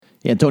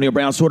Antonio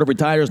Brown sort of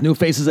retires, new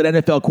faces at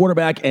NFL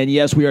quarterback, and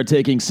yes, we are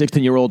taking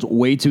 16-year-olds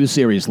way too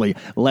seriously.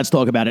 Let's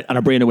talk about it on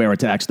a brand new Air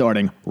Attack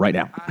starting right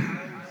now.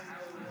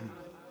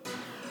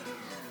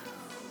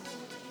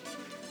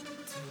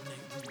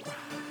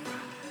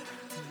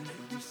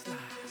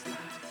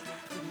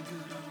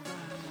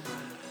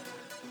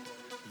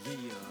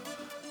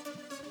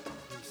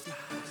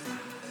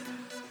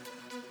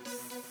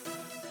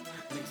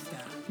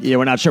 Yeah,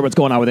 we're not sure what's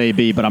going on with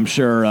AB, but I'm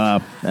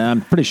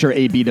pretty sure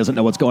AB doesn't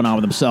know what's going on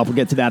with himself. We'll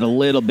get to that a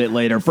little bit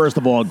later. First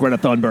of all, Greta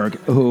Thunberg,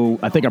 who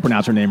I think I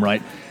pronounced her name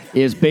right,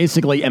 is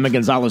basically Emma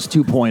Gonzalez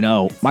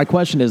 2.0. My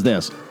question is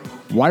this.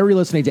 Why are we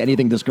listening to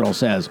anything this girl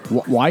says?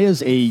 Why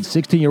is a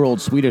 16-year-old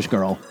Swedish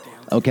girl,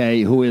 okay,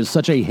 who is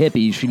such a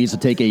hippie, she needs to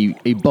take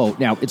a boat.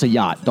 Now, it's a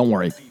yacht. Don't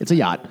worry. It's a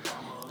yacht.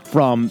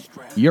 From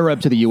Europe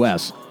to the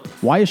U.S.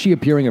 Why is she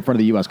appearing in front of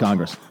the U.S.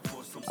 Congress?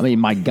 I mean,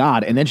 my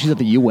God. And then she's at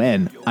the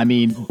UN. I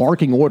mean,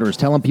 barking orders,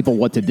 telling people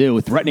what to do,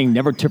 threatening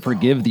never to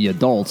forgive the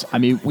adults. I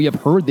mean, we have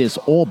heard this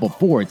all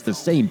before. It's the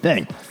same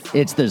thing.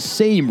 It's the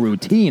same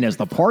routine as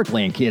the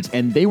Parkland kids,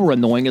 and they were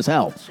annoying as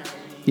hell.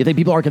 You think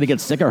people aren't going to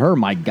get sick of her?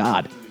 My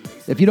God.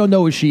 If you don't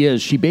know who she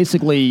is, she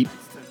basically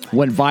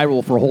went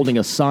viral for holding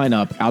a sign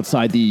up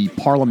outside the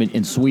parliament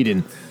in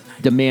Sweden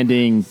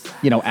demanding,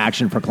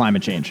 action for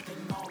climate change.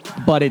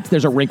 But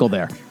there's a wrinkle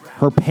there.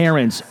 Her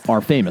parents are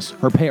famous.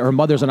 Her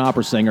mother's an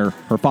opera singer.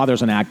 Her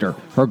father's an actor.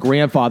 Her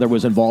grandfather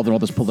was involved in all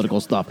this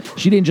political stuff.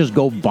 She didn't just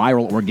go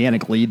viral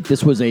organically.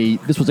 This was a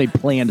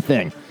planned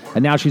thing.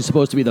 And now she's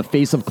supposed to be the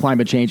face of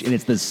climate change, and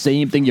it's the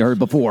same thing you heard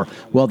before.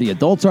 Well, the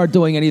adults aren't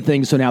doing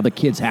anything, so now the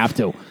kids have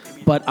to.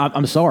 But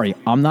I'm sorry.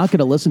 I'm not going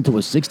to listen to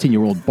a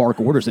 16-year-old bark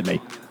orders at me.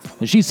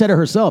 And she said it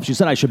herself. She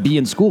said, I should be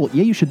in school.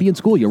 Yeah, you should be in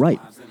school. You're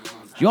right.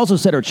 She also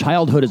said her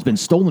childhood has been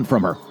stolen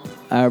from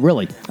her.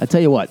 Really. I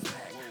tell you what,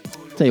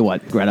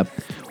 Greta,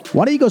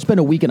 why don't you go spend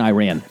a week in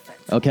Iran,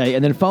 okay,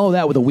 and then follow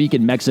that with a week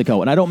in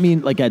Mexico? And I don't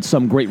mean like at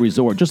some great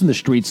resort, just in the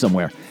streets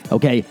somewhere,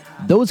 okay?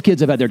 Those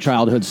kids have had their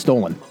childhood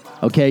stolen,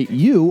 okay?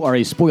 You are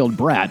a spoiled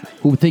brat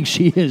who thinks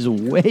she is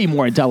way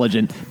more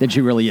intelligent than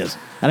she really is.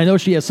 And I know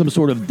she has some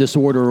sort of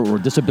disorder or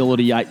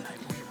disability. I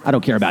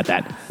don't care about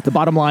that. The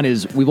bottom line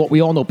is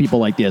we all know people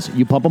like this.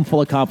 You pump them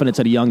full of confidence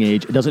at a young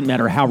age. It doesn't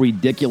matter how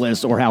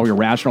ridiculous or how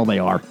irrational they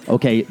are,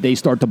 okay? They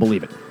start to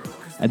believe it.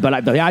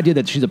 But the idea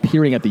that she's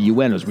appearing at the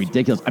UN was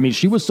ridiculous. I mean,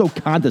 she was so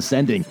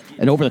condescending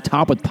and over the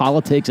top with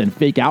politics and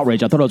fake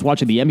outrage. I thought I was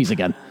watching the Emmys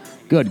again.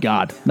 Good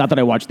God. Not that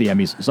I watched the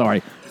Emmys.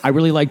 Sorry. I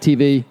really like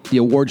TV. The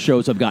award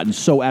shows have gotten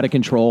so out of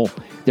control.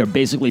 They're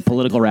basically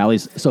political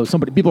rallies. So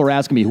people are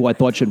asking me who I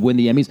thought should win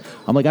the Emmys.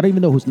 I'm like, I don't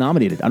even know who's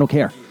nominated. I don't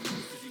care.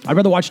 I'd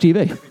rather watch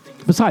TV.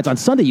 Besides, on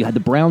Sunday, you had the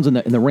Browns and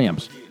the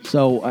Rams.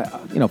 So,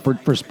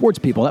 for sports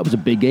people, that was a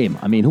big game.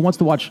 I mean, who wants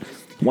to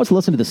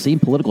listen to the same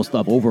political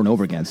stuff over and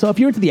over again? So if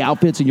you're into the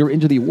outfits and you're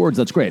into the awards,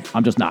 that's great.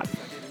 I'm just not.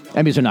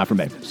 Emmys are not for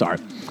me. Sorry.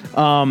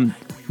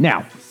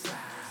 Now,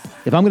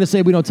 if I'm going to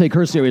say we don't take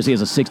her seriously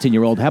as a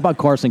 16-year-old, how about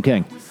Carson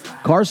King?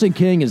 Carson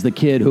King is the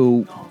kid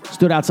who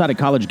stood outside of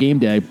College game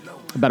day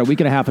about a week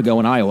and a half ago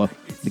in Iowa.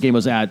 The game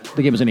was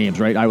in Ames,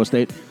 right? Iowa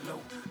State.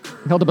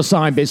 Held up a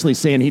sign basically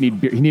saying he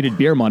needed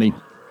beer money,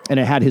 and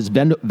it had his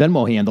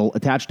Venmo handle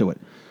attached to it.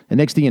 And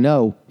next thing you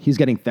know, he's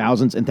getting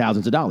thousands and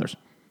thousands of dollars.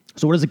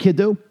 So what does the kid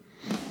do?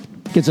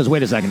 Kid says,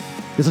 wait a second,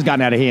 this has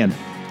gotten out of hand.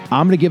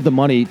 I'm going to give the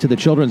money to the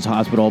Children's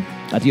Hospital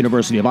at the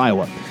University of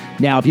Iowa.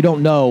 Now, if you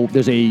don't know,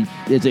 it's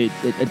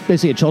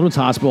basically a children's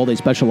hospital. They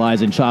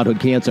specialize in childhood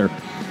cancer.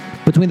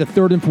 Between the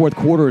third and fourth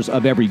quarters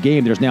of every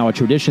game, there's now a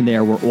tradition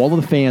there where all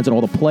of the fans and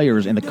all the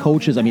players and the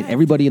coaches, I mean,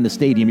 everybody in the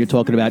stadium, you're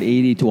talking about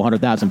 80 to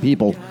 100,000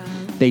 people,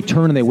 they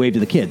turn and they wave to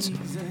the kids.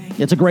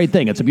 It's a great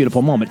thing. It's a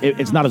beautiful moment.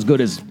 It's not as good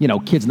as,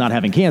 kids not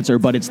having cancer,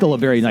 but it's still a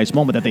very nice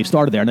moment that they've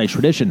started there, a nice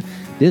tradition.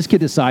 This kid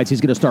decides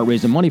he's going to start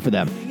raising money for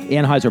them.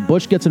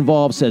 Anheuser-Busch gets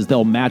involved, says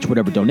they'll match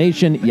whatever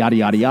donation, yada,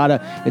 yada,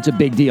 yada. It's a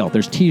big deal.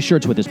 There's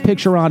T-shirts with his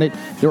picture on it.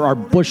 There are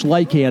Busch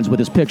Light cans with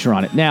his picture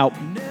on it. Now,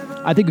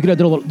 I think we could have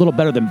done a little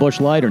better than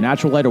Busch Light or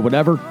Natural Light or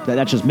whatever.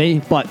 That's just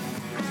me, but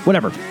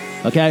whatever,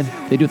 okay?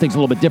 They do things a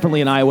little bit differently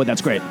in Iowa.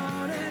 That's great.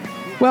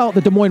 Well,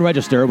 the Des Moines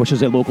Register, which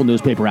is a local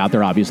newspaper out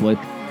there, obviously,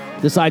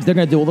 decides they're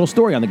going to do a little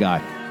story on the guy.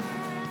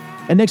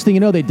 And next thing you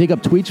know, they dig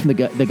up tweets from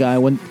the guy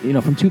when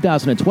from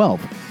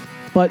 2012.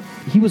 But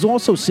he was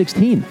also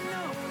 16.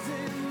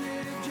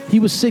 He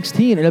was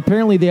 16, and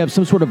apparently they have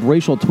some sort of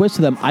racial twist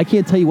to them. I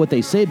can't tell you what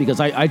they say because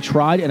I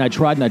tried and I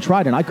tried and I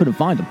tried, and I couldn't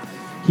find him.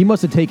 He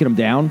must have taken him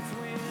down,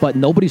 but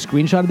nobody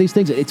screenshotted these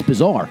things. It's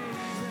bizarre.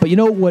 But you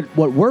know what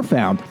were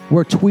found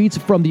were tweets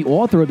from the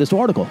author of this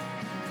article.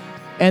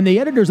 And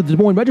the editors of the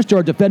Des Moines Register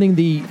are defending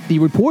the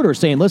reporter,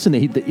 saying, listen,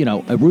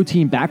 a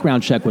routine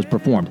background check was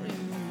performed.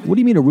 What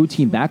do you mean a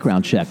routine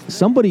background check?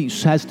 Somebody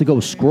has to go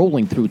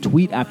scrolling through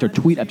tweet after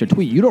tweet after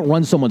tweet. You don't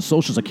run someone's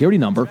social security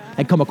number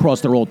and come across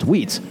their old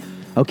tweets.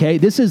 Okay?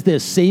 This is the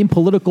same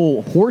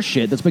political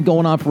horseshit that's been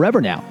going on forever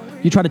now.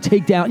 You try to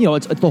take down,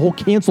 it's the whole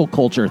cancel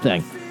culture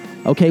thing.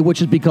 Okay, which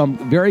has become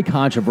very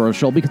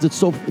controversial because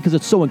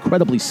it's so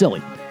incredibly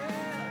silly.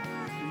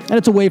 And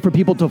it's a way for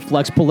people to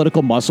flex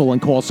political muscle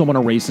and call someone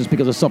a racist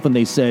because of something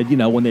they said,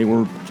 when they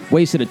were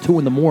wasted at 2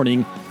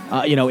 a.m,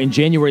 in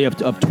January of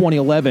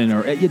 2011.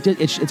 Or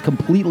it's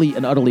completely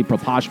and utterly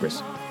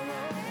preposterous.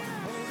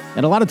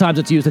 And a lot of times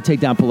it's used to take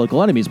down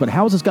political enemies. But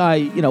how is this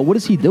guy, what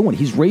is he doing?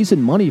 He's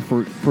raising money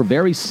for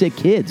very sick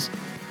kids.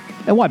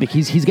 And why?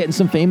 Because he's getting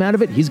some fame out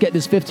of it? He's getting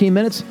his 15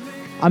 minutes?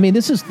 I mean,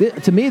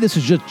 to me, this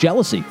is just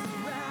jealousy.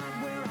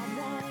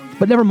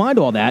 But never mind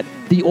all that.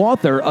 The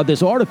author of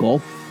this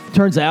article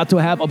turns out to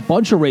have a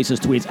bunch of racist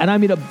tweets. And I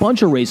mean a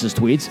bunch of racist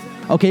tweets,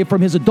 okay,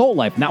 from his adult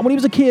life. Not when he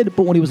was a kid,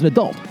 but when he was an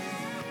adult.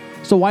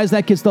 So why does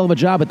that kid still have a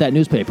job at that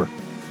newspaper?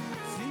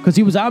 Because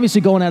he was obviously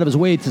going out of his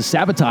way to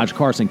sabotage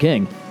Carson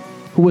King,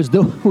 who was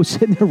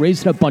sitting there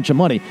raising a bunch of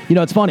money.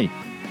 It's funny.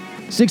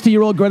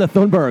 60-year-old Greta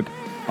Thunberg.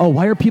 Oh,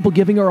 why are people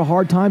giving her a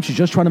hard time? She's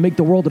just trying to make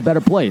the world a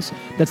better place.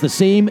 That's the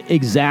same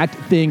exact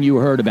thing you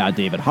heard about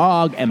David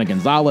Hogg, Emma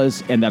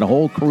Gonzalez, and that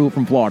whole crew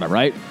from Florida,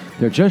 right?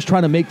 They're just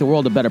trying to make the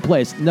world a better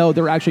place. No,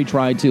 they're actually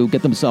trying to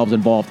get themselves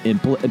involved in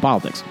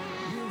politics.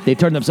 They've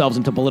turned themselves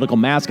into political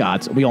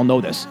mascots. We all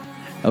know this,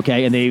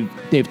 okay? And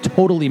they've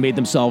totally made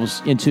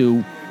themselves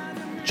into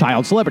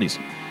child celebrities.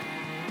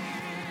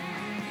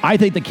 I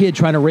think the kid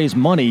trying to raise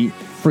money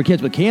for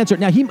kids with cancer,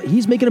 now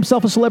he's making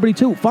himself a celebrity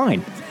too.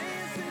 Fine.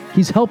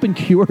 He's helping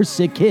cure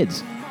sick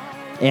kids.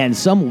 And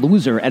some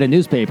loser at a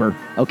newspaper,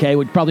 okay,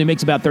 which probably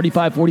makes about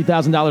 $35,000,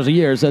 $40,000 a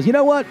year, says, you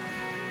know what?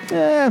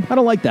 I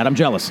don't like that. I'm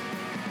jealous.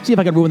 See if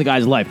I can ruin the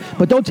guy's life.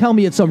 But don't tell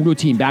me it's some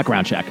routine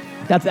background check.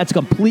 That's a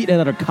complete and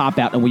utter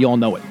cop-out, and we all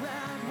know it.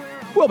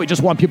 Well, we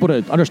just want people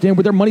to understand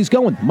where their money's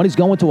going. Money's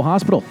going to a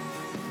hospital.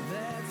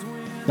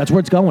 That's where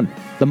it's going.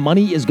 The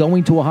money is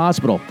going to a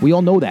hospital. We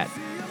all know that.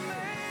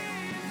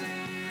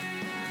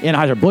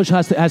 Anheuser-Busch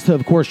has to,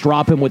 of course,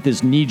 drop him with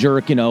this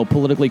knee-jerk,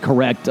 politically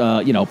correct,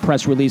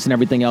 press release and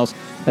everything else.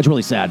 That's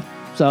really sad.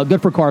 So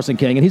good for Carson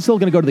King. And he's still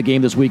going to go to the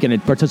game this weekend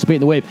and participate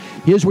in the wave.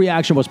 His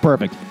reaction was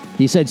perfect.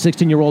 He said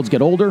 16-year-olds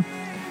get older.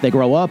 They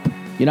grow up.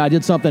 I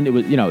did something. It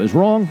was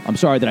wrong. I'm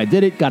sorry that I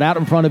did it. Got out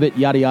in front of it.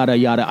 Yada, yada,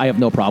 yada. I have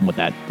no problem with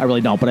that. I really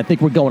don't. But I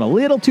think we're going a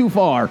little too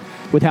far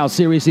with how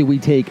seriously we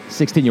take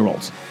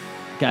 16-year-olds.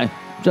 Okay?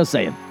 Just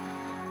saying.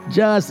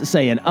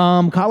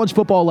 College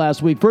football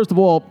last week. First of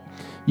all,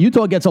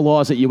 Utah gets a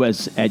loss at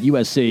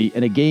USC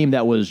in a game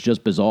that was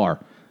just bizarre.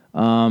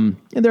 And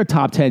they're a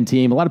top 10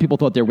 team. A lot of people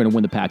thought they were going to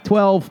win the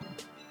Pac-12.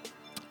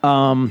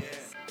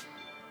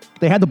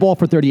 They had the ball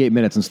for 38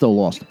 minutes and still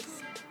lost.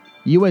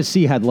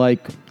 USC had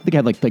like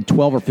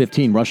 12 or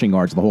 15 rushing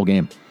yards the whole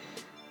game.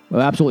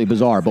 Well, absolutely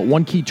bizarre. But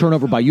one key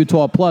turnover by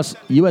Utah, plus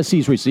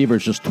USC's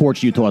receivers just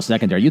torched Utah's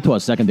secondary.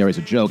 Utah's secondary is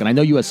a joke. And I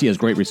know USC has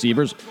great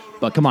receivers,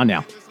 but come on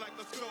now.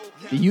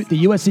 The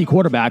USC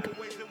quarterback,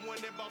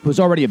 who's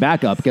already a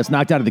backup, gets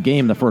knocked out of the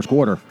game in the first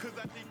quarter.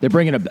 They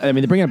bring in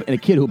a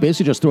kid who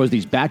basically just throws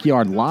these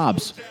backyard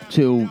lobs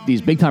to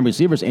these big-time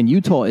receivers, and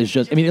Utah is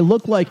just, it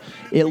looked like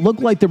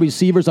the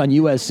receivers on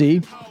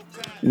USC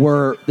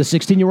were the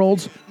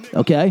 16-year-olds,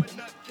 okay?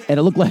 And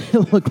it looked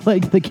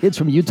like the kids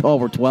from Utah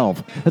were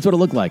 12. That's what it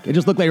looked like. It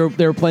just looked like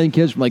they were playing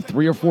kids from like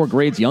 3 or 4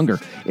 grades younger.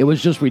 It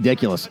was just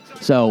ridiculous.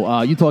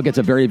 So Utah gets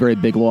a very, very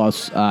big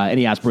loss.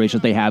 Any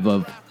aspirations they have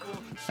of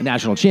a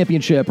national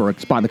championship or a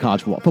spot in the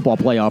college football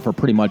playoff are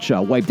pretty much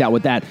wiped out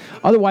with that.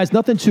 Otherwise,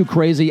 nothing too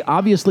crazy.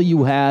 Obviously,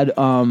 you had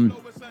 2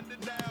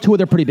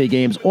 other pretty big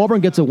games.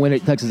 Auburn gets a win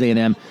at Texas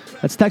A&M.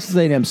 That's Texas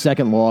A&M's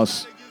second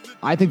loss.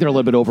 I think they're a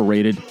little bit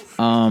overrated.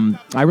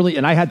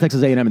 I had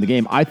Texas A&M in the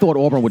game. I thought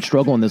Auburn would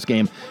struggle in this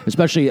game,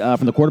 especially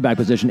from the quarterback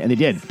position, and they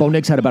did. Bo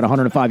Nix had about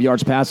 105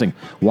 yards passing.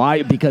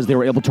 Why? Because they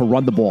were able to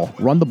run the ball.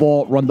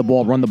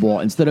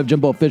 Instead of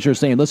Jimbo Fisher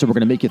saying, listen, we're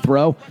going to make you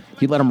throw,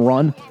 he let them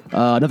run.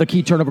 Another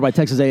key turnover by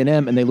Texas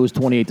A&M, and they lose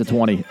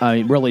 28-20. I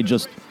mean, really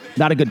just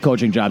not a good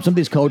coaching job. Some of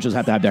these coaches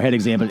have to have their head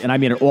examined, and I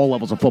mean at all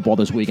levels of football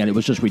this weekend. It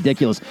was just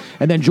ridiculous.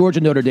 And then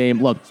Georgia, Notre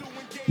Dame, look,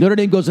 Notre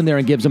Dame goes in there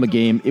and gives them a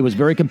game. It was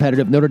very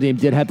competitive. Notre Dame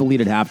did have the lead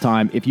at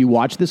halftime. If you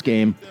watch this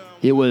game,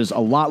 it was a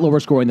lot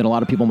lower scoring than a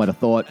lot of people might have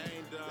thought.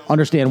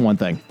 Understand one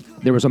thing.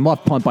 There was a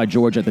muff punt by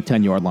Georgia at the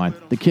 10-yard line.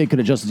 The kid could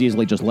have just as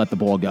easily just let the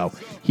ball go.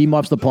 He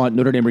muffs the punt.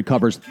 Notre Dame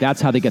recovers. That's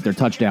how they get their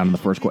touchdown in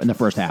the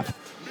first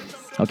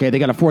half. Okay, they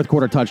got a fourth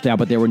quarter touchdown,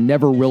 but they were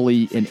never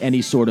really in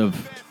any sort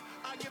of,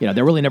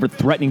 they're really never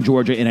threatening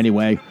Georgia in any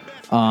way.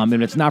 And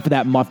if it's not for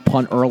that muff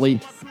punt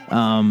early,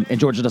 and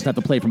Georgia doesn't have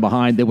to play from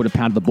behind, they would have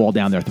pounded the ball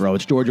down their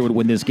throats. Georgia would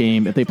win this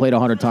game. If they played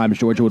 100 times,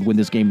 Georgia would win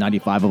this game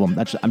 95 of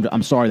them.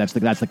 I'm sorry, that's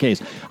the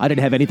case. I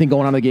didn't have anything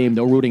going on in the game,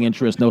 no rooting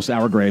interest, no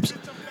sour grapes.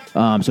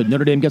 So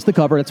Notre Dame gets the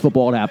cover. That's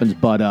football. It happens.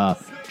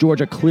 But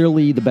Georgia,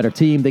 clearly the better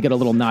team. They get a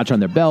little notch on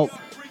their belt.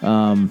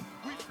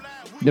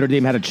 Notre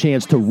Dame had a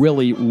chance to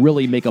really,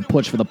 really make a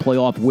push for the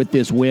playoff with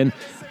this win.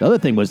 The other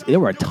thing was there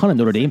were a ton of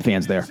Notre Dame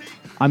fans there.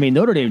 I mean,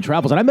 Notre Dame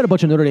travels, and I met a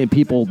bunch of Notre Dame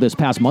people this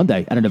past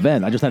Monday at an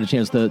event. I just had a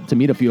chance to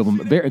meet a few of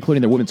them, including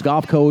their women's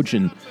golf coach,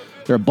 and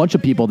there are a bunch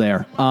of people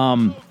there.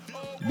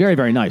 Very,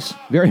 very nice.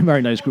 Very,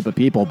 very nice group of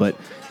people, but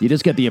you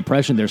just get the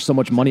impression there's so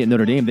much money at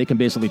Notre Dame, they can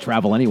basically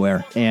travel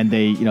anywhere. And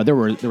they, there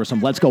were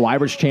some Let's Go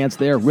Irish chants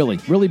there. Really,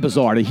 really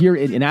bizarre. To hear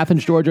in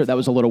Athens, Georgia, that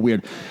was a little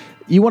weird.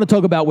 You want to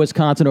talk about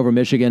Wisconsin over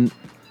Michigan?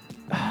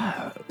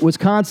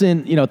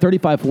 Wisconsin,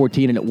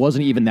 35-14, and it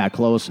wasn't even that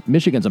close.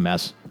 Michigan's a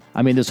mess.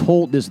 I mean, this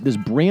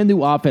brand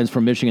new offense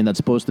from Michigan that's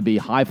supposed to be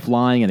high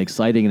flying and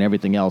exciting and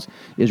everything else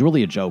is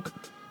really a joke.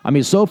 I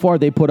mean, so far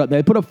they put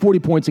up 40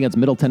 points against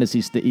Middle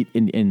Tennessee State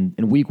in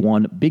week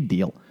 1, big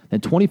deal.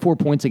 Then 24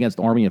 points against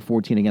Army and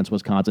 14 against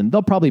Wisconsin.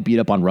 They'll probably beat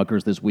up on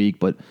Rutgers this week,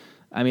 but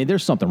I mean,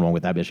 there's something wrong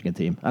with that Michigan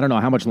team. I don't know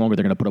how much longer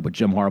they're going to put up with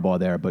Jim Harbaugh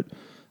there, but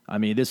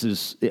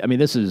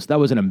that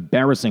was an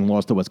embarrassing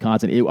loss to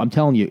Wisconsin. I'm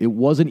telling you, it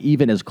wasn't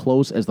even as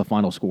close as the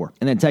final score.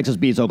 And then Texas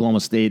beats Oklahoma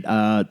State.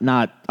 I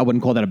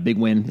wouldn't call that a big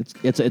win.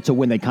 It's a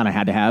win they kind of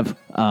had to have.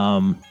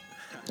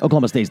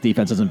 Oklahoma State's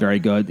defense isn't very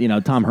good.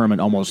 Tom Herman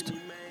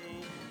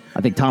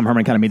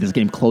kind of made this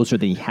game closer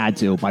than he had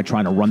to by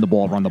trying to run the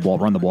ball.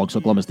 Because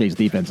Oklahoma State's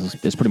defense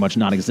is pretty much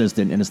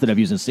non-existent. And instead of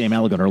using Sam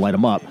Elliott to light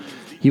him up,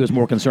 he was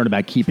more concerned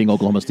about keeping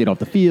Oklahoma State off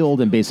the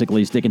field and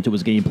basically sticking to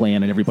his game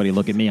plan. And everybody,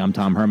 look at me, I'm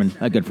Tom Herman.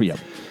 Good for you.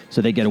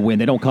 So they get a win.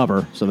 They don't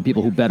cover. So the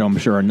people who bet, I'm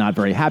sure, are not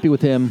very happy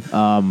with him.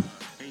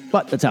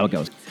 But that's how it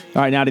goes.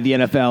 All right, now to the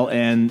NFL.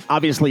 And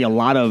obviously a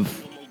lot of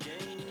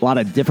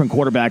different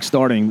quarterbacks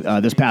starting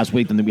this past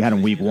week than we had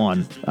in week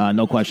 1.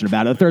 No question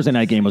about it. The Thursday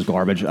night game was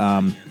garbage.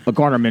 But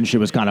Gardner Minshew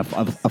was kind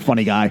of a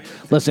funny guy.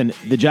 Listen,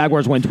 the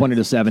Jaguars win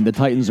 20-7. The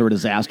Titans are a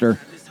disaster.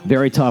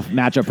 Very tough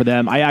matchup for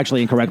them. I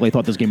actually incorrectly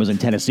thought this game was in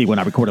Tennessee when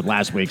I recorded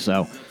last week,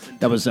 so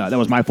that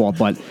was my fault.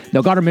 But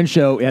no, Gardner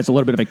Minshew has a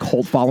little bit of a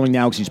cult following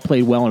now because he's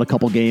played well in a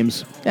couple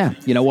games. Yeah,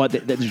 you know what?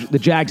 The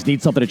Jags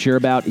need something to cheer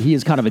about. He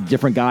is kind of a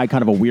different guy,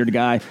 kind of a weird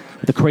guy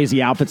with the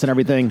crazy outfits and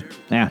everything.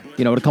 Yeah,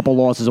 with a couple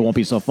losses, it won't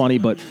be so funny,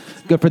 but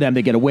good for them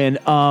to get a win.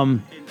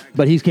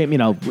 But he's came,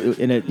 in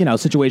a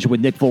situation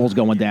with Nick Foles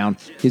going down.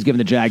 He's giving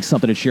the Jags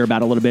something to cheer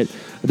about a little bit.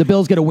 The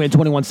Bills get a win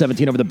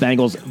 21-17 over the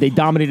Bengals. They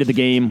dominated the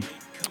game.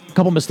 A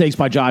couple mistakes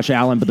by Josh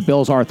Allen, but the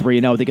Bills are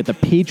 3-0. They get the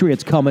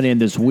Patriots coming in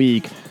this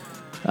week.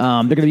 They're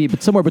going to be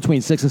somewhere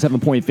between 6 and 7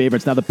 point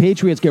favorites. Now, the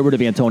Patriots get rid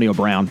of Antonio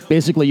Brown.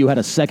 Basically, you had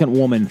a second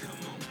woman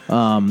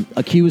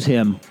accuse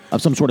him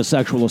of some sort of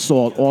sexual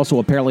assault. Also,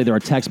 apparently, there are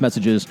text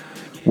messages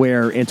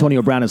where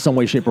Antonio Brown, in some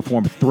way, shape, or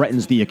form,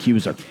 threatens the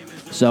accuser.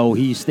 So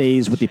he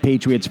stays with the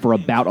Patriots for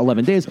about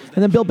 11 days.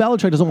 And then Bill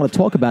Belichick doesn't want to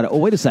talk about it. Oh,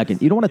 wait a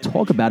second. You don't want to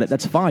talk about it.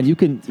 That's fine. You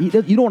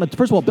don't want to.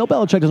 First of all, Bill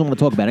Belichick doesn't want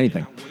to talk about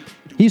anything.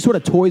 He sort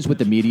of toys with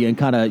the media and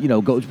kind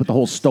of, goes with the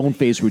whole stone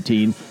face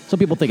routine. Some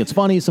people think it's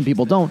funny. Some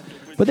people don't.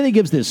 But then he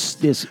gives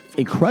this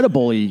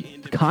incredibly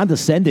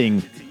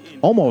condescending,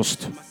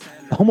 almost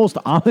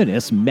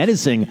ominous,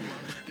 menacing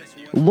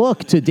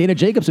look to Dana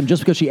Jacobson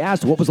just because she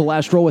asked, what was the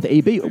last straw with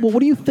AB? Well,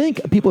 what do you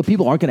think?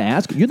 People aren't going to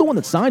ask. You're the one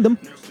that signed him.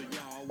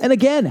 And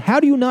again,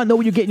 how do you not know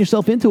what you're getting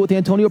yourself into with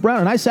Antonio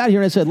Brown? And I sat here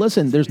and I said,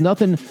 listen, there's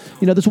nothing,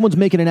 this woman's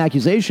making an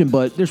accusation,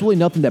 but there's really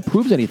nothing that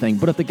proves anything.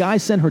 But if the guy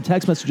sent her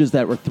text messages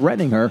that were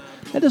threatening her,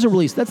 that's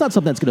not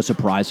something that's going to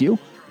surprise you,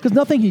 because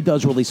nothing he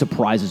does really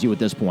surprises you at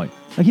this point.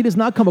 Like, he does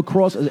not come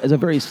across as a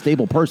very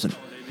stable person.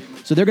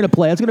 So they're going to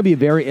play. It's going to be a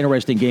very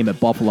interesting game at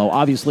Buffalo.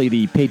 Obviously,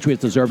 the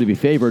Patriots deserve to be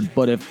favored,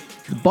 but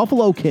if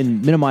Buffalo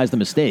can minimize the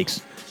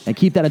mistakes and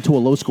keep that into a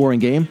low-scoring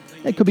game,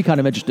 it could be kind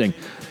of interesting.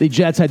 The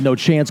Jets had no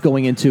chance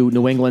going into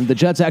New England. The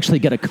Jets actually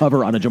get a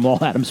cover on a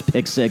Jamal Adams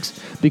pick six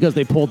because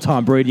they pulled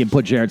Tom Brady and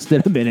put Jarrett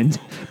Stidham in. And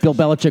Bill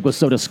Belichick was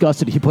so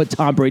disgusted he put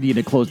Tom Brady in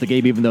to close the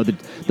game, even though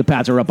the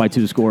Pats are up by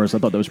 2 scores. I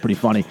thought that was pretty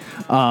funny.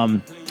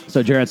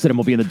 So Jarrett Stidham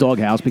will be in the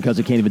doghouse because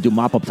he can't even do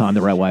mop-up time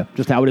the right way.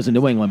 Just how it is in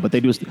New England. But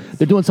they're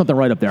doing something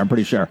right up there, I'm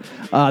pretty sure.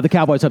 The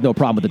Cowboys have no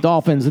problem with the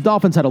Dolphins. The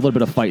Dolphins had a little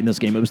bit of fight in this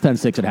game. It was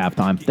 10-6 at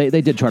halftime.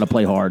 They did try to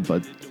play hard,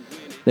 but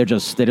they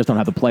just don't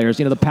have the players.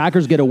 The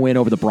Packers get a win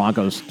over the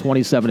Broncos,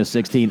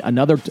 27-16.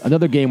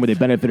 Another game where they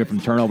benefited from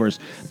turnovers.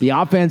 The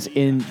offense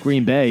in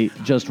Green Bay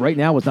just right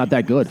now was not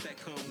that good.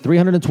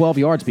 312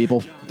 yards,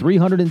 people.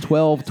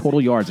 312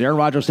 total yards. Aaron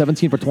Rodgers,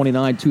 17 for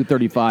 29,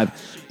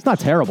 235. It's not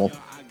terrible.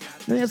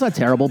 It's not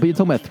terrible, but you're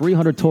talking about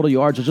 300 total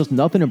yards. There's just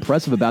nothing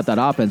impressive about that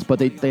offense, but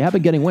they have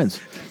been getting wins.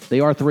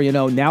 They are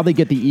 3-0. Now they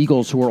get the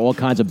Eagles, who are all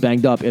kinds of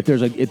banged up. If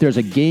there's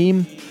a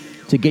game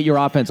to get your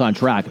offense on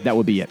track, that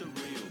would be it.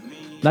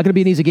 Not going to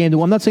be an easy game.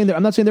 I'm not saying they're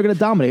going to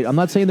dominate. I'm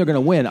not saying they're going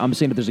to win. I'm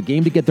saying if there's a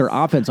game to get their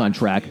offense on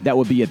track, that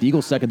would be it. The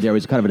Eagles secondary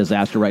is kind of a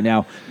disaster right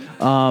now.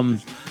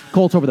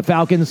 Colts over the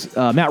Falcons.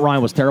 Matt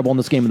Ryan was terrible in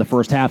this game in the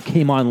first half.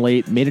 Came on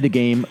late, made it a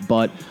game,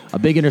 but a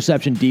big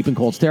interception deep in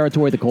Colts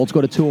territory. The Colts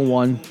go to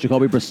 2-1.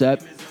 Jacoby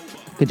Brissett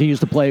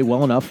continues to play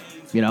well enough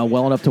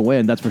to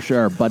win. That's for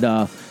sure. But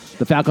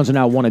the Falcons are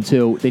now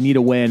 1-2. They need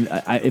a win.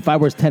 If I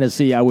was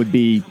Tennessee, I would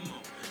be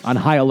on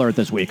high alert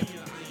this week.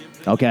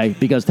 Okay,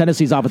 because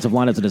Tennessee's offensive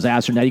line is a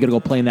disaster. Now you got to go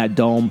play in that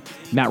dome.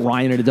 Matt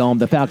Ryan in a dome.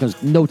 The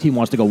Falcons, no team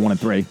wants to go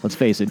 1-3. Let's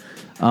face it.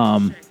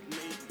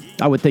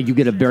 I would think you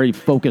get a very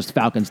focused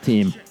Falcons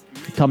team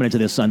coming into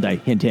this Sunday.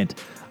 Hint, hint.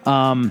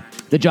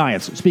 The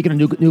Giants. Speaking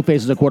of new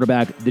faces at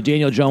quarterback, the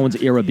Daniel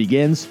Jones era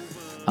begins.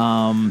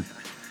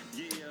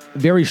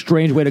 very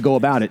strange way to go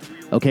about it.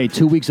 Okay,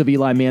 2 weeks of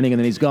Eli Manning and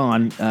then he's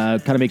gone.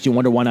 Kind of makes you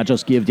wonder why not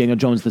just give Daniel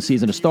Jones the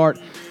season to start.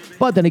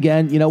 But then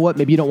again, you know what?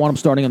 Maybe you don't want him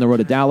starting on the road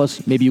at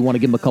Dallas. Maybe you want to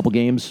give him a couple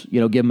games,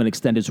 give him an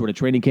extended sort of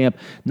training camp.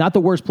 Not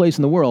the worst place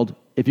in the world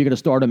if you're going to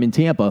start him in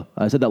Tampa.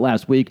 I said that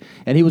last week,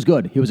 and he was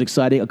good. He was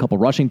exciting. A couple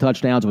rushing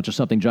touchdowns, which is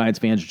something Giants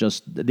fans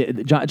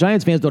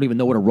Giants fans don't even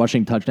know what a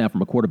rushing touchdown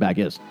from a quarterback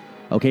is.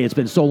 Okay, it's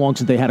been so long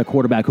since they had a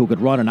quarterback who could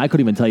run, and I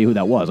couldn't even tell you who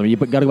that was. I mean, you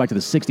got to go back to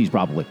the 60s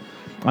probably.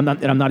 I'm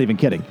not even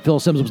kidding. Phil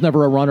Simms was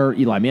never a runner.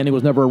 Eli Manning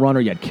was never a runner.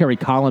 You had Kerry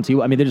Collins.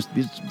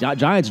 These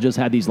Giants just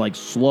had these like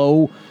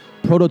slow,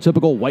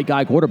 prototypical white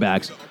guy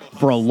quarterbacks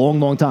for a long,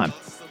 long time.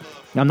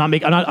 Now,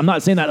 I'm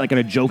not saying that like in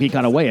a jokey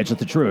kind of way. It's just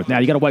the truth. Now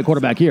you got a white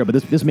quarterback here, but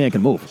this man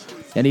can move,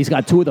 and he's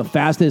got two of the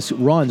fastest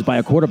runs by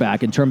a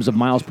quarterback in terms of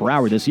miles per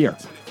hour this year.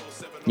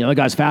 The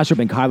guy's faster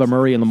than Kyler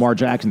Murray and Lamar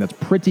Jackson. That's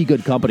pretty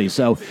good company.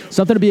 So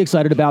something to be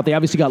excited about. They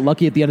obviously got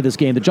lucky at the end of this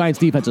game. The Giants'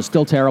 defense is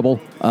still terrible.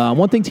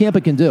 One thing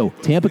Tampa can do,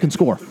 Tampa can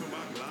score.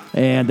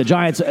 And the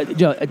Giants,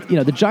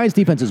 the Giants'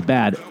 defense is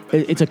bad.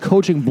 It's a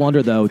coaching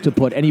blunder, though, to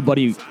put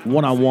anybody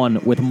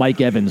one-on-one with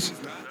Mike Evans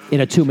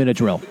in a 2-minute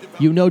drill.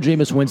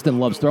 Jameis Winston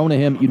loves throwing to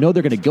him. They're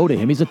going to go to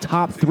him. He's a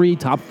top 3,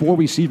 top 4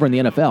 receiver in the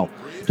NFL.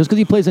 Just because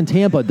he plays in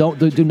Tampa,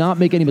 do not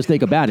make any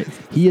mistake about it.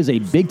 He is a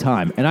big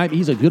time, and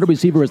he's as good a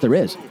receiver as there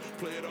is.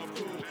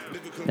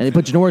 And they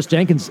put Janoris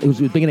Jenkins, who's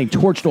been getting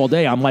torched all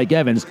day, on Mike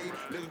Evans.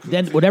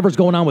 Then whatever's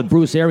going on with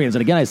Bruce Arians,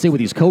 and again, I say with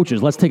these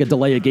coaches, let's take a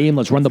delay a game,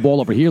 let's run the ball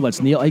over here,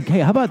 let's kneel. Hey,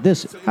 how about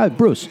this?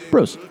 Bruce,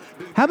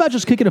 how about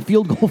just kicking a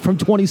field goal from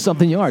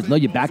 20-something yards? No,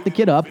 you back the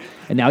kid up,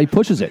 and now he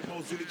pushes it.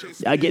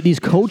 These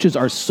coaches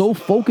are so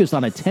focused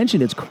on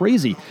attention, it's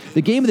crazy.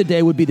 The game of the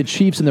day would be the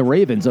Chiefs and the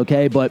Ravens,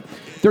 okay? But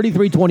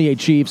 33-28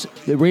 Chiefs.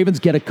 The Ravens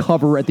get a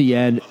cover at the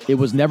end. It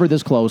was never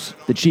this close.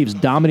 The Chiefs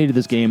dominated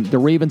this game. The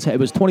Ravens, it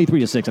was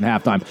 23-6 at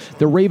halftime.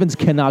 The Ravens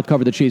cannot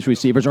cover the Chiefs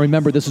receivers. And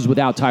remember, this is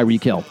without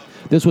Tyreek Hill.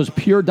 This was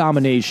pure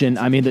domination.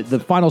 I mean, the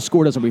final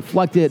score doesn't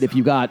reflect it. If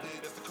you got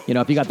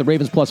the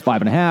Ravens plus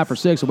 5.5 or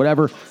 6 or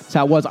whatever, that's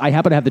how it was. I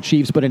happen to have the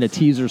Chiefs put in a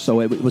teaser, so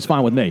it was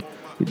fine with me.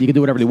 You can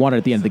do whatever they wanted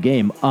at the end of the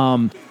game.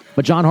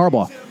 But John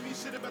Harbaugh,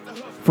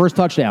 first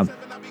touchdown.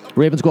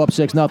 Ravens go up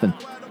 6-0.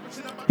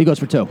 He goes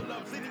for 2.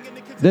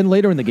 Then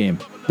later in the game,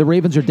 the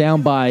Ravens are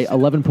down by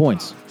 11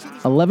 points.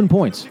 11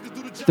 points.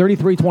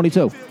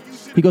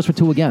 33-22. He goes for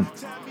 2 again.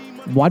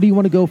 Why do you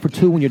want to go for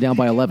 2 when you're down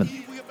by 11?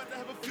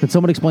 Can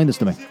someone explain this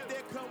to me?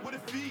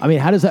 I mean,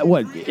 how does that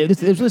work?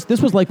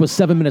 This was like with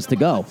 7 minutes to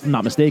go, if I'm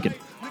not mistaken.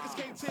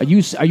 Are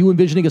you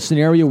envisioning a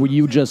scenario where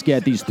you just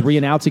get these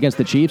 3-and-outs against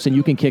the Chiefs and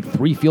you can kick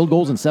 3 field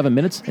goals in 7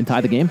 minutes and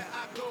tie the game?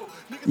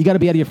 You got to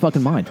be out of your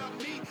fucking mind.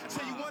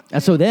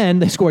 And so then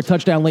they score a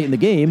touchdown late in the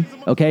game,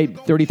 okay,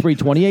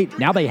 33-28.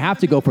 Now they have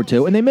to go for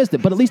 2, and they missed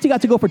it. But at least he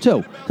got to go for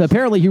 2. So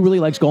apparently he really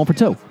likes going for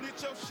 2.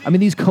 I mean,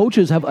 these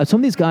coaches some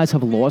of these guys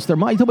have lost their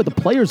mind. You talk about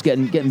the players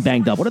getting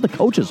banged up. What are the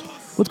coaches?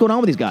 What's going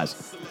on with these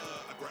guys?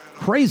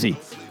 Crazy.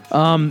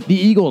 The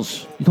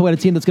Eagles, you talk about a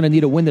team that's going to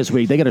need a win this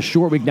week. They got a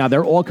short week now.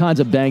 They're all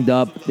kinds of banged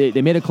up.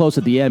 They made it close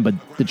at the end, but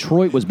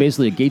Detroit was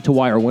basically a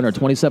gate-to-wire winner,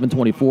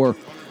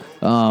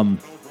 27-24.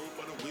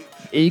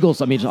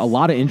 Eagles, I mean, a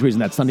lot of injuries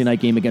in that Sunday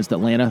night game against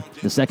Atlanta,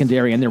 the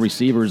secondary and their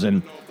receivers,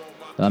 and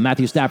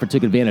Matthew Stafford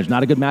took advantage.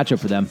 Not a good matchup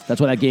for them. That's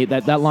why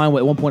that line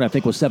at one point I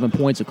think was 7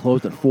 points. It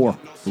closed at 4.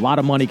 A lot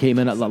of money came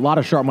in. A lot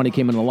of sharp money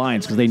came in the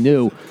Lions because they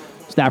knew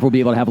Stafford would be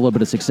able to have a little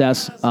bit of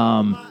success.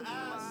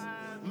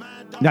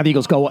 Now the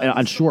Eagles go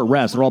on short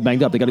rest. They're all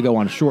banged up. They got to go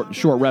on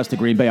short rest to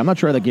Green Bay. I'm not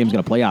sure how that game's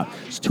going to play out.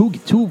 It's two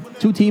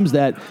teams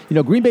that,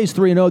 Green Bay's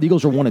 3-0. The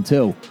Eagles are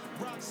 1-2.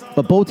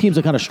 But both teams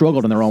have kind of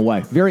struggled in their own way.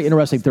 Very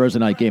interesting Thursday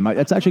night game.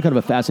 It's actually kind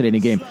of a fascinating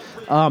game.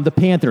 The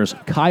Panthers,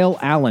 Kyle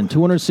Allen,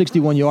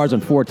 261 yards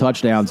and 4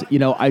 touchdowns.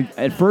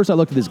 At first I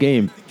looked at this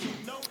game,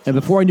 and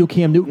before I knew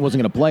Cam Newton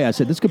wasn't going to play, I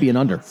said this could be an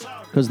under.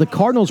 Because the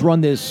Cardinals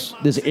run this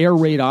air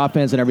raid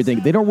offense and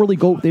everything. They don't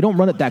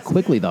run it that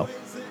quickly, though.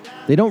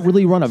 They don't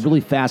really run a really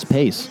fast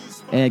pace.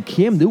 And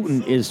Cam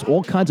Newton is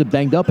all kinds of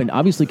banged up and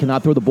obviously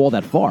cannot throw the ball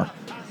that far.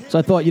 So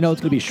I thought, it's going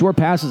to be short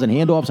passes and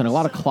handoffs and a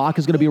lot of clock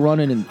is going to be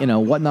running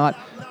and, whatnot.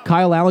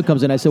 Kyle Allen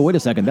comes in. I said, wait a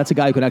second. That's a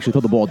guy who can actually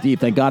throw the ball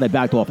deep. Thank God I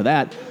backed off of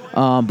that.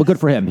 But good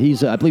for him.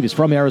 I believe he's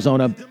from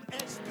Arizona.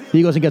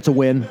 He goes and gets a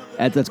win.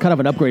 That's kind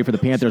of an upgrade for the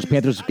Panthers.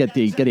 Panthers get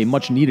a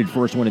much-needed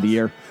first win of the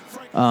year.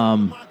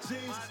 And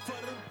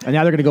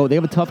now they're going to go. They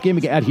have a tough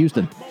game at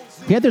Houston.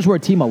 Panthers were a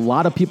team a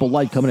lot of people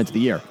liked coming into the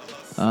year.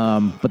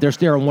 But they're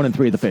staring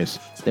 1-3 at the face.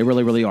 They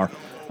really, really are.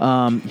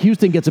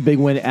 Houston gets a big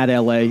win at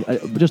L.A.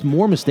 Just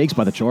more mistakes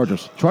by the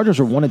Chargers. Chargers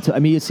are 1-2. I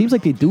mean, it seems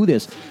like they do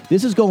this.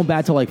 This is going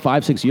back to like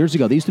 5-6 years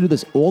ago. They used to do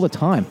this all the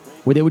time,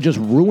 where they would just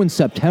ruin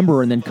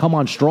September and then come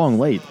on strong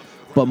late.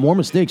 But more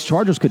mistakes.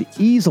 Chargers could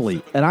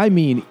easily, and I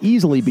mean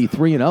easily, be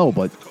 3-0,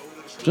 but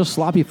just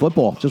sloppy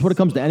football. Just when it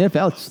comes to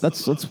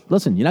NFL,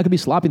 listen, you're not going to be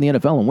sloppy in the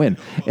NFL and win.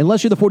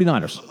 Unless you're the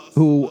 49ers,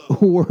 who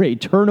were a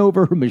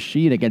turnover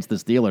machine against the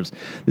Steelers.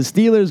 The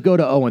Steelers go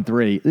to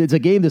 0-3. It's a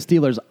game the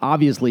Steelers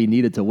obviously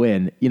needed to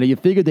win. You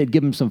figured they'd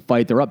give them some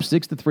fight. They're up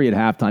 6-3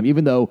 at halftime,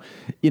 even though,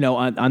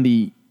 on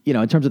the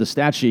in terms of the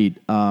stat sheet,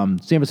 San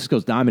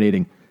Francisco's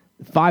dominating.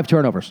 5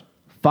 turnovers.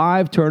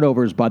 5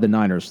 turnovers by the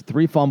Niners.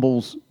 3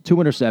 fumbles, 2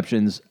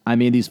 interceptions. I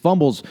mean, these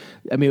fumbles,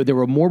 they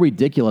were more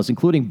ridiculous,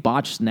 including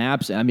botched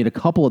snaps. I mean, a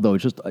couple of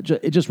those,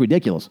 it's just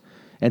ridiculous.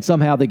 And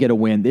somehow they get a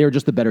win. They're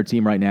just a better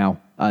team right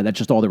now. That's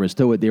just all there is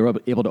to it. They were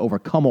able to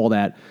overcome all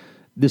that.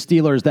 The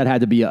Steelers, that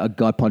had to be a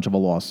gut punch of a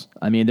loss.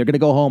 I mean, they're going to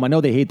go home. I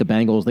know they hate the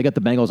Bengals. They got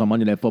the Bengals on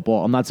Monday Night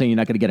Football. I'm not saying you're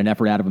not going to get an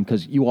effort out of them,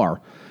 because you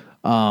are.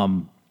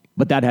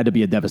 But that had to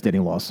be a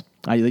devastating loss.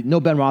 No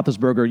Ben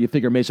Roethlisberger. You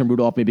figure Mason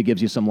Rudolph maybe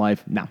gives you some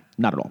life. No,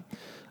 not at all.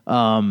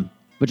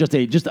 But just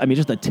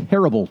a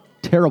terrible,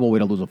 terrible way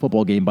to lose a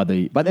football game by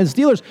the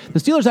Steelers. The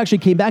Steelers actually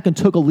came back and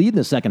took a lead in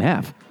the second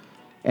half,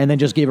 and then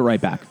just gave it right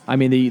back. I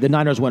mean, the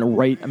Niners went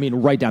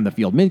right down the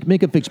field.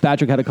 Minkah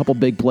Fitzpatrick had a couple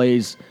big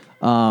plays.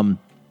 The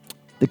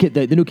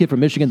new kid from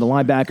Michigan, the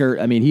linebacker.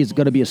 I mean, he's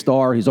going to be a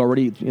star. He's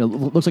already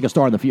looks like a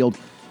star on the field.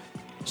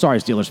 Sorry,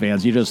 Steelers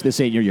fans. This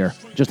ain't your year.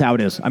 Just how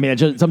it is. I mean,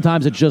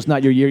 sometimes it's just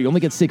not your year. You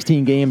only get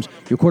 16 games.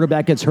 Your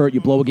quarterback gets hurt.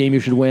 You blow a game you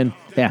should win.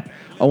 Yeah,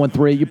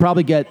 0-3. You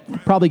probably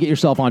get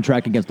yourself on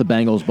track against the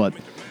Bengals, but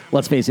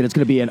let's face it, it's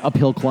going to be an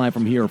uphill climb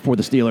from here for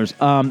the Steelers.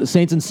 The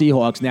Saints and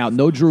Seahawks. Now,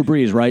 no Drew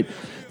Brees, right?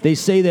 They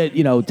say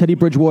that Teddy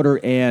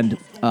Bridgewater and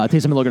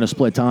Taysom Hill are going to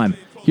split time.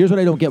 Here's what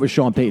I don't get with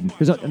Sean Payton.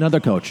 Here's another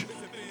coach.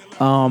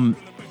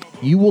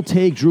 You will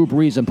take Drew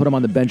Brees and put him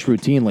on the bench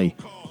routinely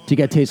to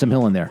get Taysom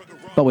Hill in there.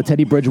 But with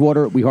Teddy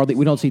Bridgewater, we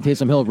don't see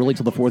Taysom Hill really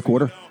till the fourth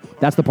quarter.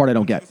 That's the part I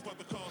don't get.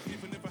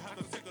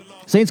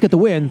 Saints get the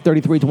win,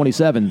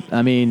 33-27.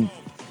 I mean,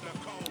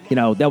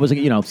 that was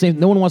Saints,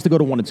 no one wants to go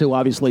to 1-2.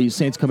 Obviously,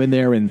 Saints come in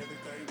there, and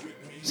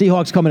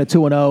Seahawks come in at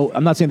 2-0.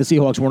 I'm not saying the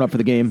Seahawks weren't up for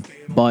the game,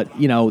 but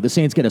the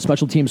Saints get a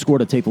special team score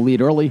to take the lead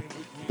early.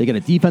 They get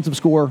a defensive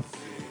score,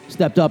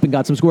 stepped up and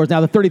got some scores.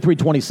 Now the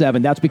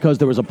 33-27. That's because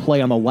there was a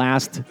play on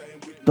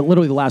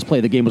literally the last play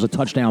of the game was a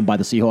touchdown by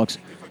the Seahawks.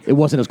 It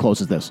wasn't as close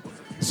as this.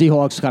 The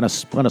Seahawks kind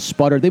of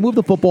sputtered. They moved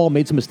the football,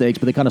 made some mistakes,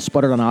 but they kind of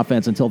sputtered on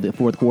offense until the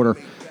fourth quarter.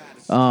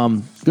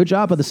 Good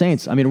job by the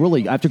Saints. I mean,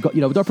 really,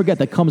 don't forget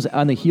that comes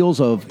on the heels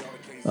of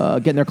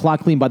getting their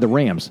clock cleaned by the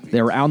Rams.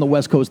 They were out on the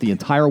West Coast the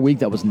entire week.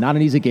 That was not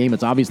an easy game.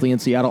 It's obviously in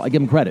Seattle. I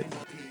give them credit.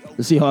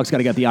 The Seahawks got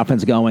to get the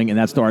offense going, and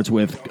that starts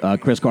with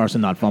Chris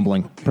Carson not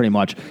fumbling, pretty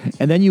much.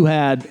 And then you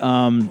had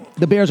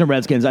the Bears and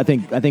Redskins. I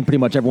think pretty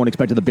much everyone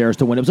expected the Bears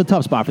to win. It was a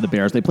tough spot for the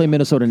Bears. They play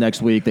Minnesota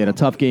next week. They had a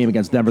tough game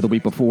against Denver the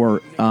week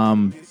before.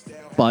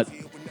 But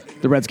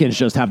the Redskins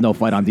just have no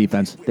fight on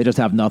defense. They just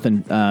have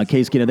nothing.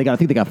 Case Keenum, I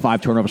think they got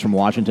 5 turnovers from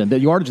Washington. The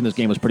yardage in this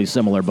game was pretty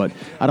similar, but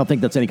I don't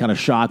think that's any kind of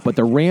shock. But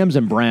the Rams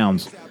and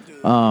Browns,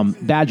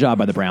 bad job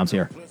by the Browns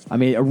here. I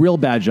mean, a real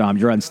bad job.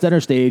 You're on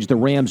center stage. The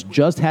Rams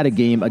just had a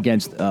game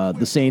against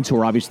the Saints, who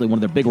are obviously one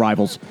of their big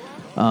rivals,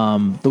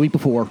 the week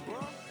before.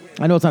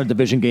 I know it's not a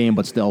division game,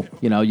 but still,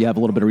 you have a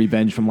little bit of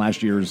revenge from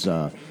last year's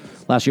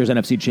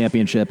NFC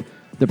Championship.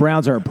 The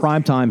Browns are at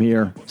prime time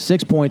here.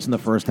 6 points in the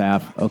first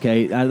half.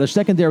 Okay, their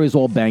secondary is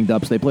all banged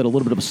up, so they played a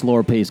little bit of a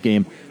slower pace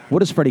game.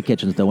 What is Freddie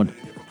Kitchens doing?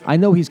 I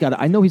know he's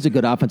a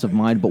good offensive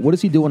mind, but what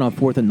is he doing on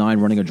 4th and 9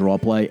 running a draw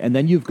play? And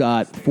then you've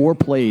got 4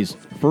 plays,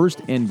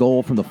 1st and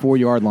goal from the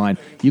 4-yard line.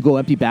 You go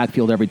empty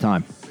backfield every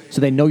time. So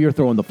they know you're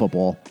throwing the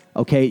football.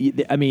 Okay,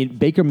 I mean,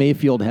 Baker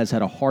Mayfield has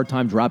had a hard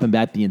time dropping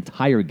back the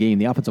entire game.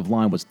 The offensive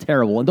line was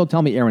terrible. And don't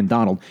tell me Aaron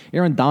Donald.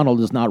 Aaron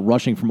Donald is not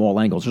rushing from all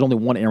angles. There's only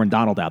one Aaron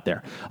Donald out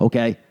there,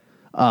 okay?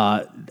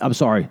 I'm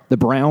sorry. The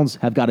Browns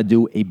have got to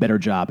do a better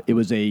job. It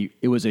was a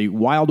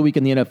wild week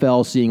in the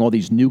NFL, seeing all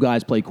these new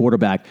guys play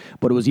quarterback,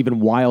 but it was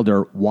even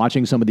wilder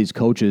watching some of these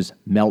coaches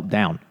melt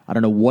down. I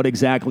don't know what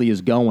exactly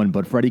is going,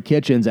 but Freddie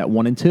Kitchens at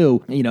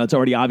 1-2, it's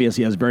already obvious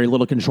he has very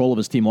little control of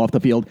his team off the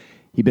field.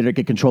 He better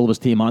get control of his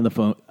team on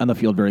the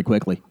field very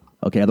quickly.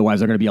 Okay, otherwise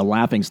they're going to be a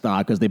laughing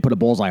stock because they put a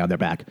bullseye on their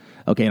back.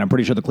 Okay, and I'm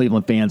pretty sure the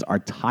Cleveland fans are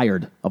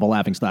tired of a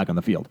laughing stock on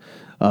the field.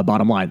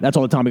 Bottom line, that's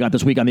all the time we got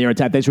this week on The Air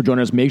Attack. Thanks for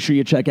joining us. Make sure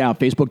you check out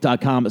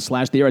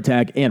Facebook.com/The Air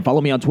Attack and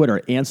follow me on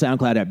Twitter and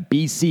SoundCloud at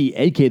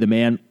BC, the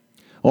Man.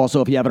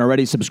 Also, if you haven't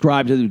already,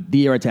 subscribe to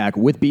The Air Attack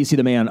with BC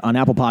the Man on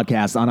Apple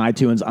Podcasts, on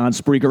iTunes, on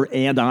Spreaker,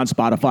 and on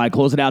Spotify.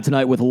 Close it out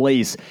tonight with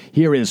Lace.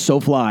 Here is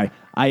So Fly.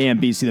 I am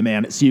BC the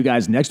Man. See you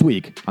guys next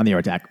week on The Air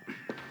Attack.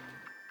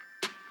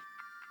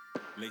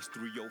 Lace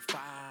 305.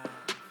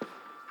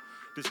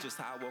 This just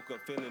how I woke up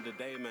feeling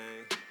today,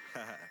 man.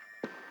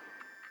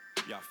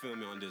 Y'all feel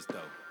me on this, though.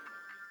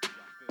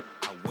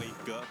 I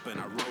wake up and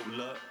I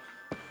roll up.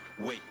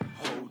 Wait,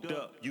 hold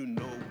up. You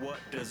know what?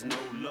 There's no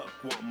luck.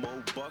 Want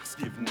more bucks?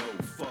 Give no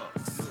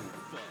fucks.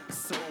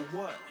 So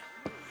what?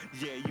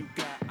 Yeah, you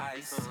got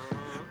ice,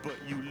 but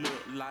you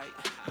look like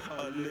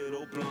a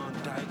little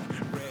blonde dyke.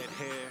 Red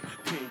hair,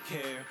 pink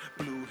hair,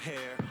 blue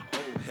hair.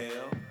 Oh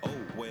hell, oh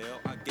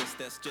well. I guess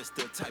that's just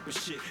the type of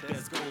shit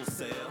that's gon'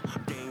 sell.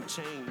 Game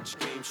change,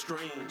 game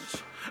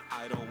strange.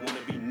 I don't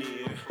wanna be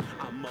near.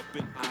 I'm up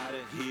and out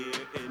of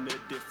here in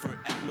a different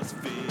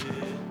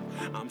atmosphere.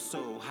 I'm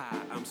so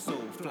high, I'm so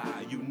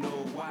fly. You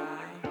know why?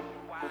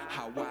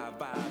 How I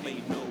vibe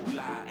ain't no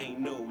lie, ain't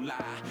no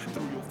lie.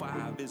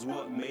 305 is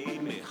what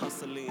made me.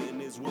 Hustling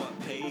is what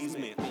pays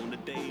me. On the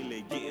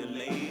daily, getting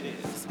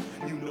ladies.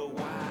 You know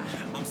why?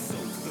 I'm so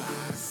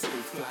fly, so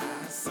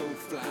fly, so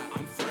fly.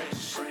 I'm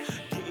fresh.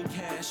 Getting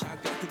cash, I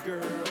got the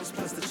girls,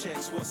 plus the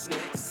checks. What's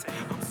next?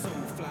 I'm so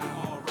fly,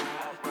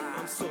 alright.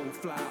 I'm so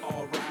fly,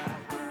 alright.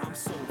 I'm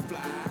so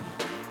fly.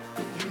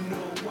 You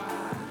know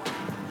why?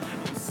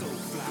 I'm so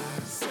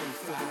fly, so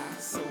fly,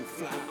 so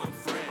fly. I'm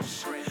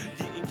fresh.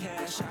 Getting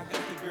cash, I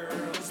got the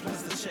girls,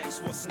 plus the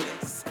checks. What's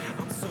next?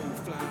 I'm so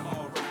fly,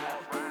 alright.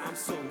 I'm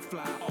so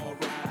fly,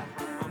 alright.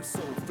 I'm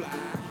so fly.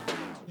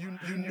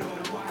 You know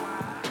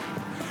why?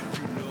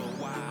 You know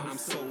why I'm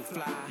so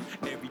fly.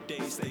 Every day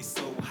stay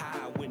so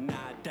high. When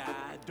I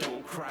die,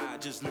 don't cry.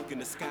 Just look in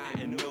the sky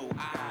and know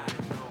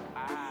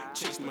I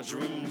chase my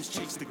dreams,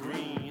 chase the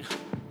green.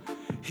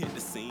 Hit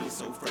the scene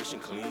so fresh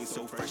and clean,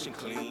 so fresh and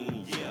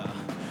clean, yeah.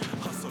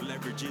 Hustle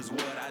leverage is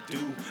what I do.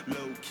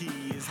 Low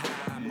key is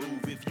how I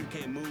move. If you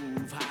can't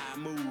move how I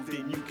move,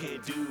 then you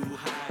can't do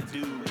how I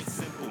do. It's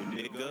simple,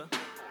 nigga.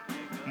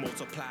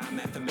 Multiply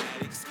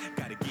mathematics,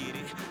 gotta get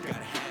it,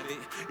 gotta have it.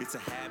 It's a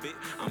habit,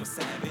 I'm a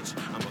savage,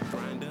 I'm a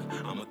grinder,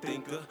 I'm a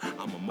thinker,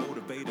 I'm a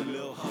motivated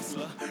little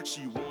hustler.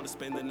 She wanna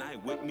spend the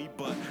night with me,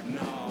 but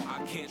no,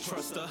 I can't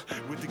trust her.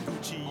 With the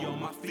Gucci on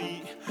my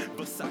feet,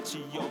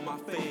 Versace on my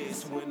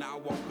face. When I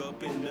walk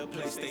up in the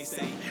place, they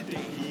say,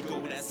 there he go,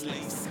 that's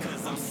lace.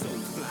 Cause I'm so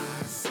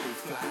fly, so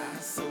fly,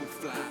 so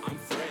fly, I'm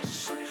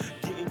fresh.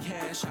 Getting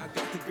cash, I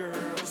got the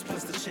girls,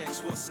 plus the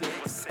checks, what's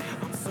next?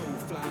 I'm so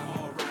fly,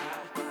 alright.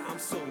 I'm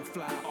so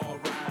fly,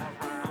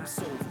 alright. I'm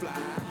so fly.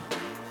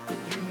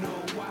 You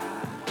know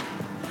why?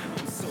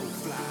 I'm so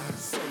fly,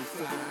 so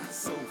fly,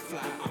 so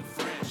fly. I'm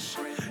fresh.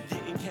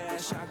 Getting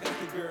cash, I got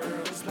the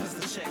girls, plus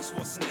the checks.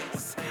 What's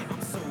next?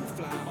 I'm so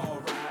fly,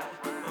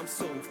 alright. I'm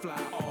so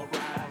fly,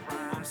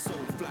 alright. I'm so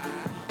fly.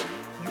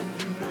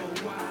 You know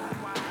why?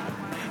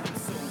 I'm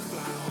so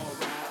fly,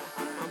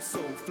 alright. I'm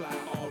so fly,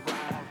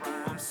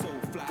 alright. I'm so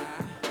fly.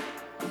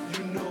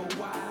 You know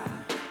why?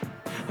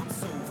 I'm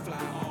so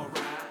fly,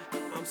 alright.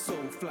 I'm so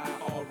fly,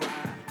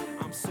 alright.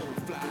 I'm so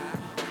fly.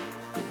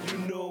 You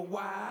know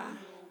why?